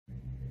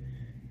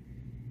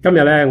今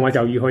日咧我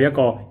就要去一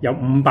個有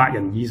500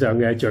人以上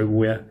嘅聚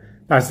會啊，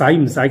但係使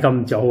唔使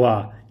咁早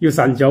啊？要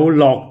晨早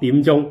6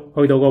點鐘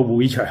去到個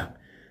會場，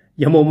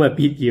有冇咁嘅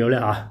必要咧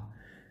嚇？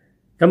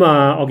咁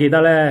啊，我記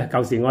得咧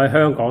舊時我喺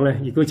香港咧，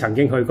亦都曾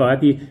經去過一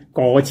啲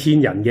過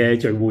千人嘅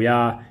聚會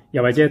啊，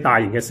又或者大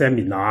型嘅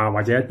seminar 啊，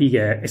或者一啲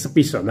嘅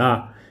exhibition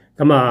啦。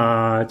咁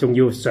啊，仲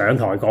要上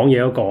台講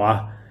嘢嗰個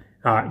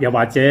啊，又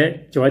或者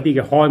做一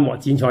啲嘅開幕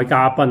剪彩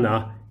嘉賓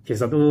啊，其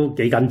實都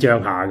幾緊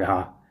張下嘅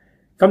嚇。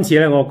今次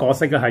咧，我角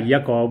色咧係以一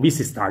個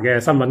visitor 嘅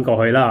身份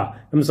過去啦，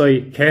咁所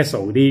以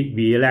casual 啲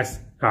relax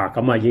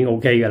咁啊已經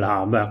OK 嘅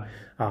啦咁樣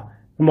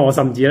咁我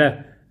甚至咧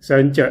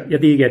想着一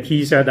啲嘅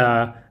T-shirt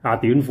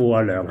短褲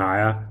啊、涼鞋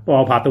啊，不過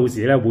我怕到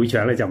時咧會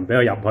場咧就唔俾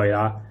我入去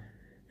啦，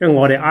因為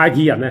我哋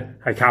IT 人咧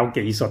係靠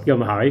技術㗎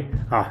嘛，係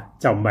咪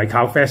就唔係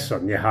靠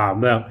fashion 嘅咁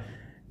樣。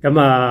咁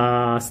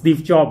啊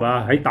Steve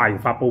Jobs 喺大型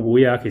發佈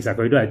會其實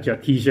佢都係着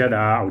T-shirt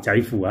牛仔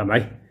褲係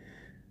咪？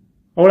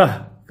好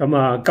啦，咁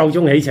啊夠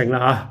鐘起程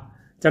啦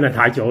真係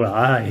太早啦，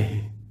唉！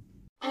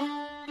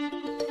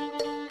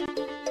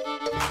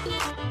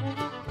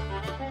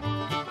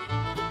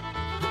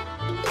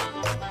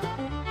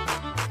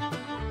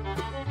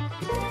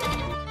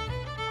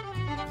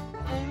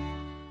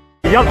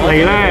一嚟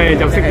咧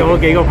就識咗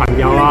幾個朋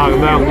友啊，咁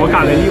樣我隔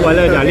離呢位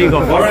咧就係呢個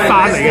佛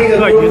山嚟嘅，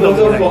都係遠路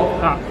嚟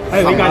你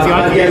介紹下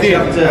自己先。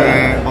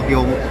我叫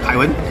泰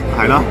文，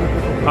係咯。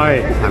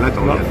係啦，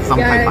做人心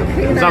喺佛，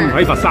人心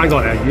喺佛山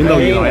過嚟，遠道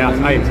而來啊！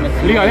係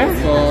呢個咧，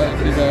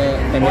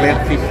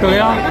對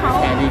啊，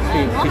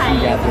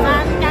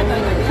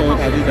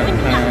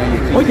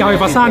我又係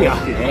佛山㗎，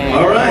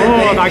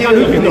大家都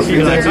遠道而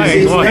來，真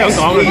係我係香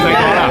港嘅，唔使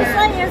講啦。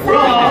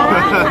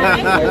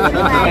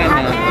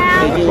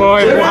喂，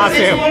冇黑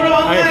笑，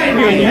係呢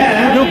個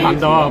YouTube頻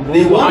道啊，冇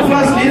黑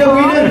笑。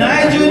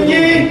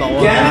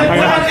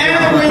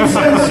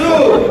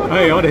係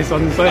我哋純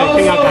粹係傾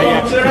下偈嘅。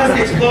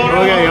好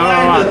嘅，有啦，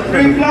唔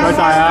該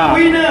晒啊！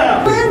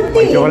為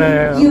咗咧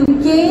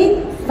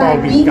方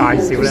便介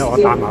紹咧，我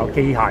帶埋個機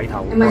械頭。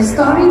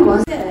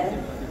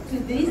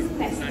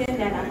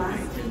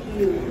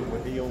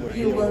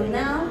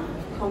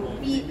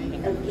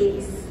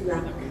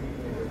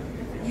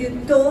You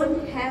don't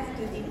have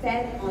to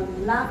depend on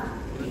luck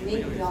to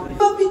make your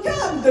will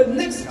become the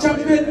next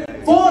champion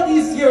for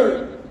this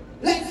year.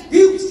 Let's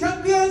build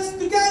champions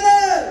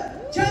together.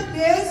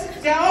 Champions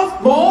sell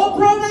more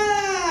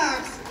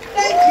products.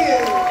 Thank you.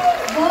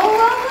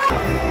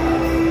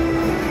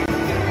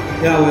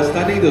 Yeah, we're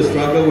starting to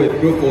struggle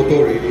with group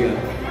photo really.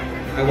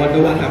 I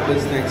wonder what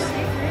happens next.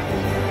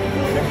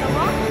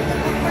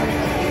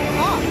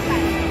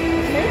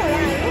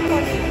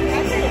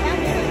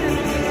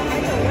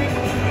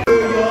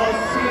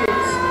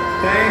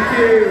 Thank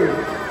you.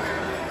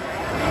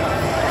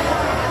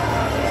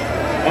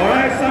 All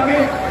right, Sami,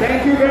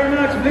 thank you very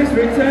much. Please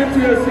return to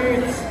your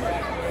seats.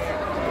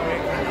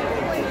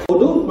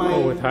 Although my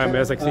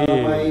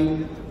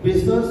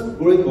business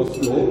growing was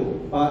slow,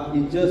 but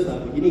it's just the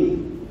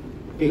beginning.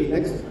 Okay,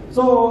 next.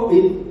 So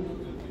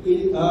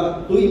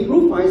to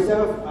improve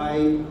myself,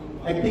 I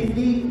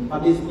actively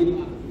participate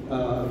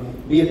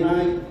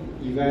BNI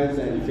events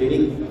and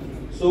training.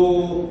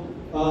 So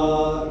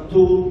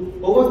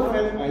over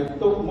time, I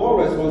took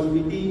more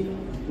responsibility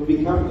to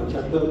become a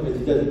chapter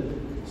president.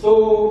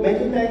 So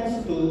many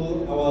thanks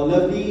to our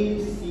lovely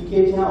CK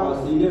Chia, our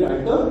senior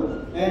director,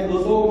 and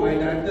also my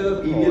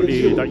director Vivian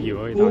Chu,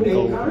 who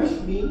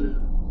encouraged me.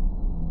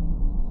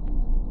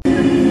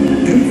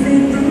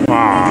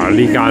 哇！呢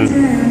間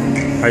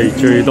係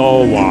最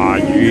多華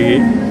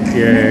語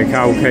嘅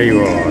卡拉 OK 喎，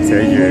寫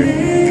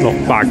住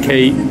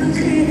600K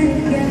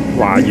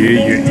華語、粵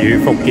語、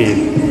福建。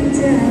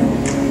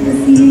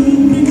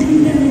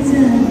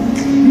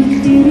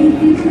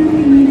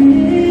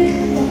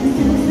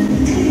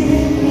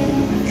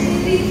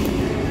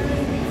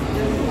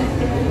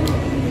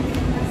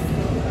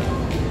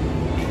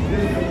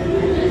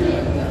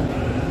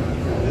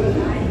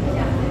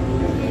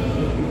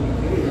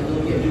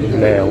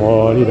靚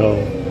喎呢度。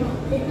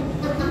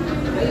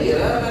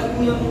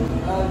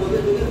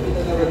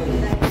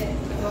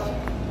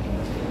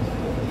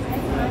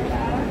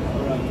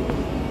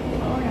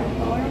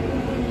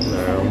2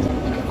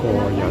個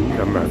人咁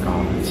嘅價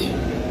錢。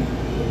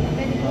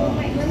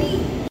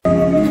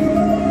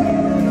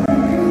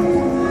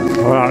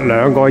好啦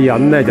，2個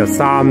人咧就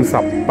38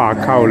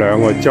溝2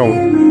個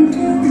鐘。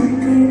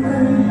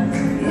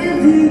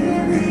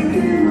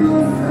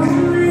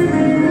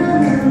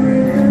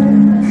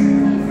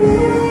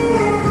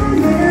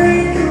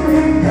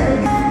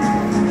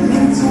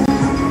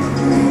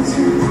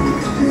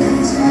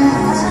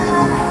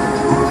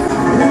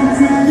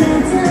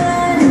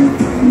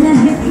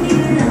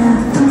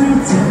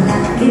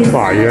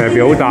哇！原來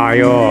係好大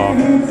嘅喎。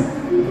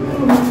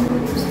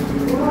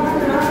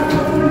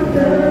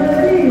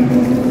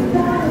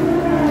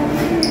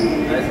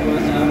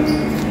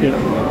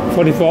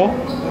44?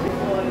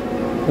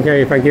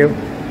 Okay, thank you.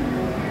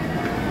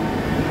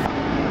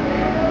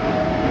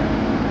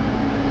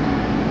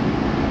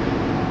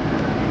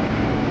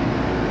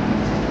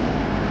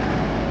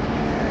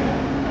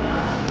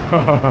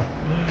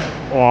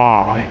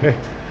 哇，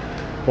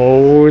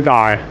好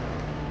大！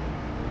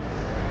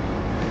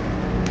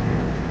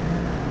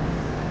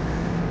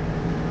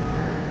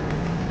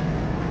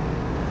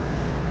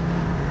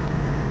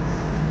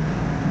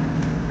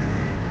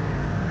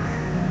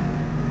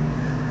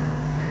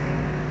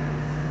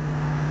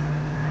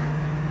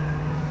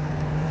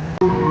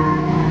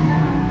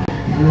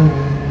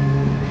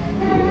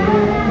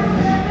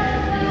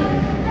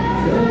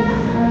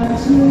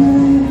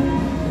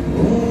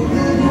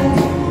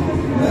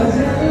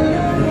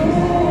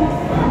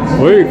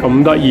喂，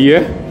咁得意嘅？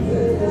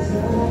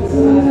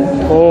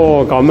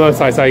哦，咁啊，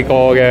細個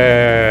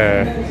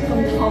嘅。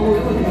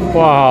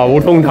哇，好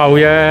通透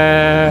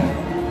啫！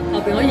後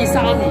邊可以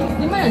3年，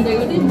點解人哋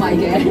嗰啲唔係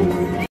嘅？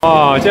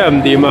哇，真係唔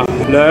掂啊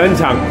！2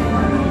層，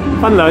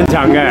分2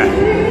層嘅。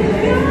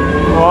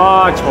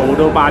哇，嘈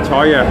到8彩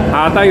嘅，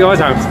下低嗰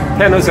層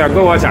聽到上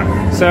高嗰層，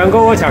上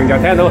高嗰層就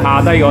聽到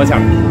下低嗰層。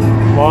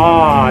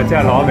哇，真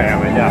係攞命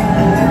啊！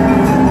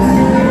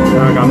真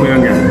係。咁樣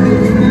嘅。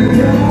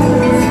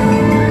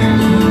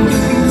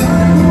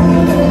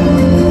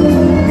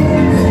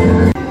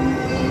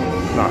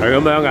嗱，係咁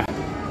樣嘅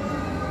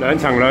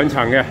，2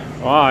層嘅，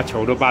哇，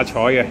嘈到8彩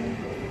嘅。